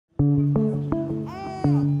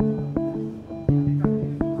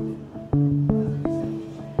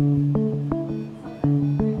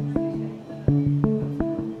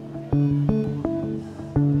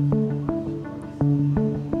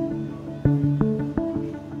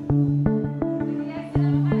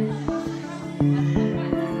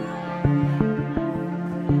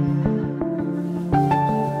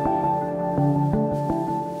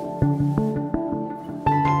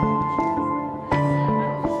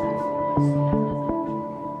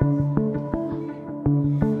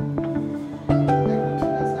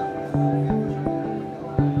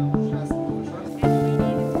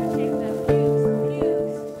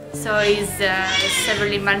So he's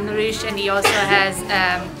severely malnourished, and he also has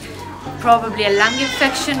probably a lung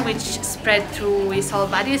infection which spread through his whole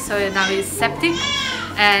body, so now he's septic.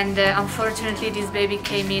 And unfortunately this baby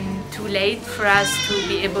came in too late for us to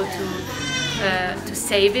be able to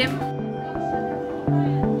save him.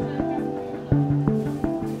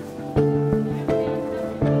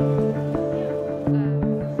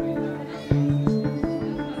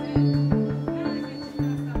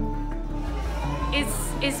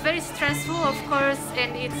 It's very stressful, of course,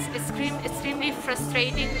 and it's extremely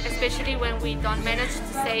frustrating, especially when we don't manage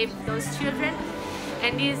to save those children.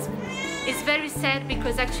 And it's very sad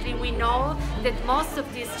because actually we know that most of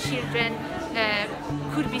these children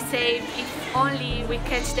could be saved if only we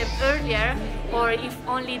catch them earlier, or if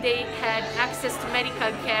only they had access to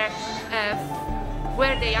medical care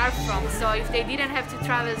where they are from. So if they didn't have to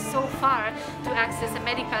travel so far to access a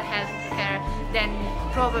medical health care, then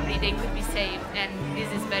probably they could be saved, and this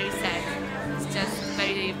is very sad. It's just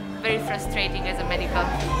very, very frustrating as a medical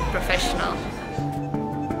professional.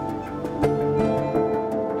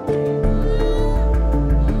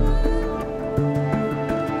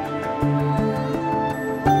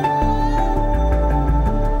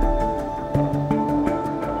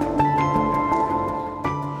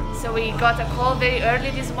 We got a call very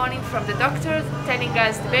early this morning from the doctor telling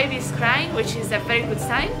us the baby is crying, which is a very good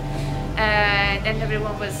sign, and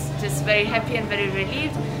everyone was just very happy and very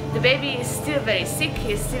relieved. The baby is still very sick,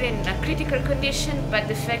 he's still in a critical condition, but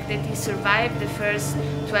the fact that he survived the first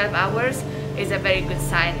 12 hours is a very good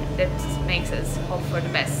sign that makes us hope for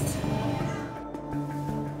the best.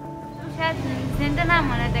 زنده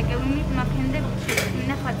نماند اگه امید مکنده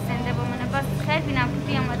نخواد زنده بمونه. باز خیلی بینم که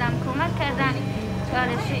بیام آدم کمک کردن.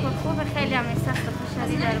 آره شکر خوبه، خیلی هم سخت و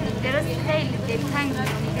خوشحالی دارم. درست خیلی دلتنگ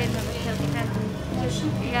می‌کنی دلم بشه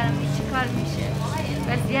یارم چی کار میشه.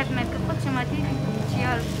 وضعیت من که خود شما دیدید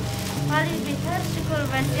چیار حالی بهتر شکر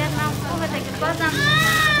وضعیت من خوبه که بازم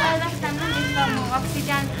وقتم نمی‌فهم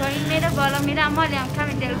اکسیژن پایین میره بالا میره، اما هم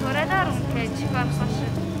کمی دلهوره دارم که چی کار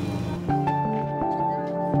خوشه.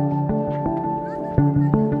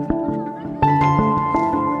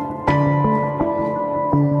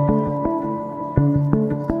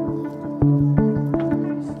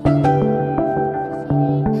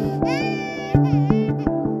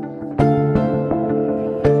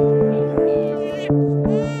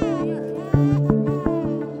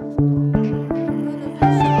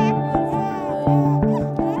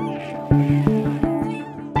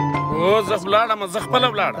 ولاړم زه خپله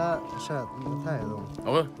ولاړم شاید تا یادوم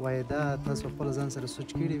وایي دا تاسو خپل ځان سره سوچ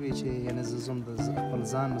کړي وي چې یعنې زه ځم د خپل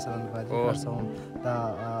ځان مثلا باید خرڅوم دا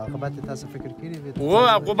عقوبت یې تاسو فکر کړي وي؟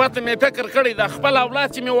 عقوبت مې فکر کړی د خپل اولاد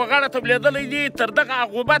چې مې وغاړه ته بلېدلی دي تر دغه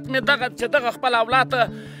عقوبت مې دغه چې دغه خپل اولاد ته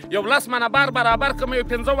یو 10 منه بار برابر کړم، یو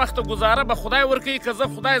 15 وخته ګزاره به خدای ورکوي. که زه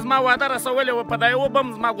خدای زما واده رسولی وه په دا یوه به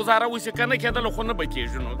هم زما ګزاره وشي، که نه کېدله خو نه به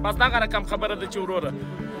کېږي. نو بس دغه رقم خبره ده چې وروره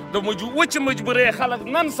د وچې مجبورۍ خلک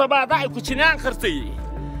نن سبا دغه کوچنیان خرڅوي،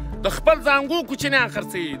 د خپل زانګو کوچنیان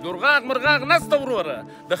خرڅوي، درغاغ مرغاغ نسته وروره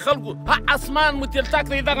د خلکو اسمان مو تلتک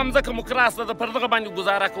دی، دغه مځکه مو کراسته ده، پر دغه باندې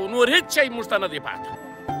ګزاره کوو، نور هېڅ شی موږ ته نه دی پاته.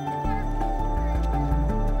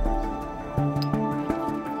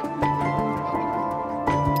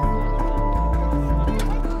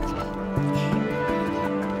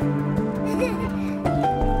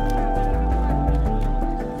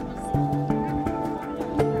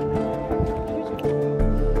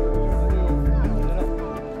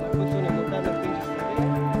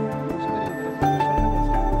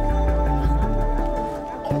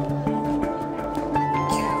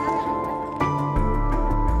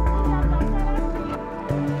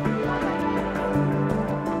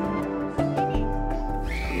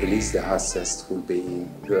 The assessed will be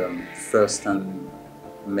the first and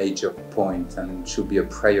major point and should be a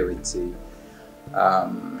priority.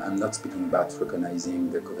 I'm not speaking about recognizing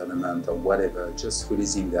the government or whatever, just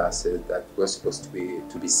releasing the assets that were supposed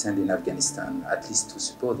to be sent in Afghanistan, at least to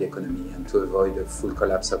support the economy and to avoid a full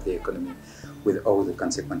collapse of the economy with all the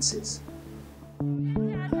consequences.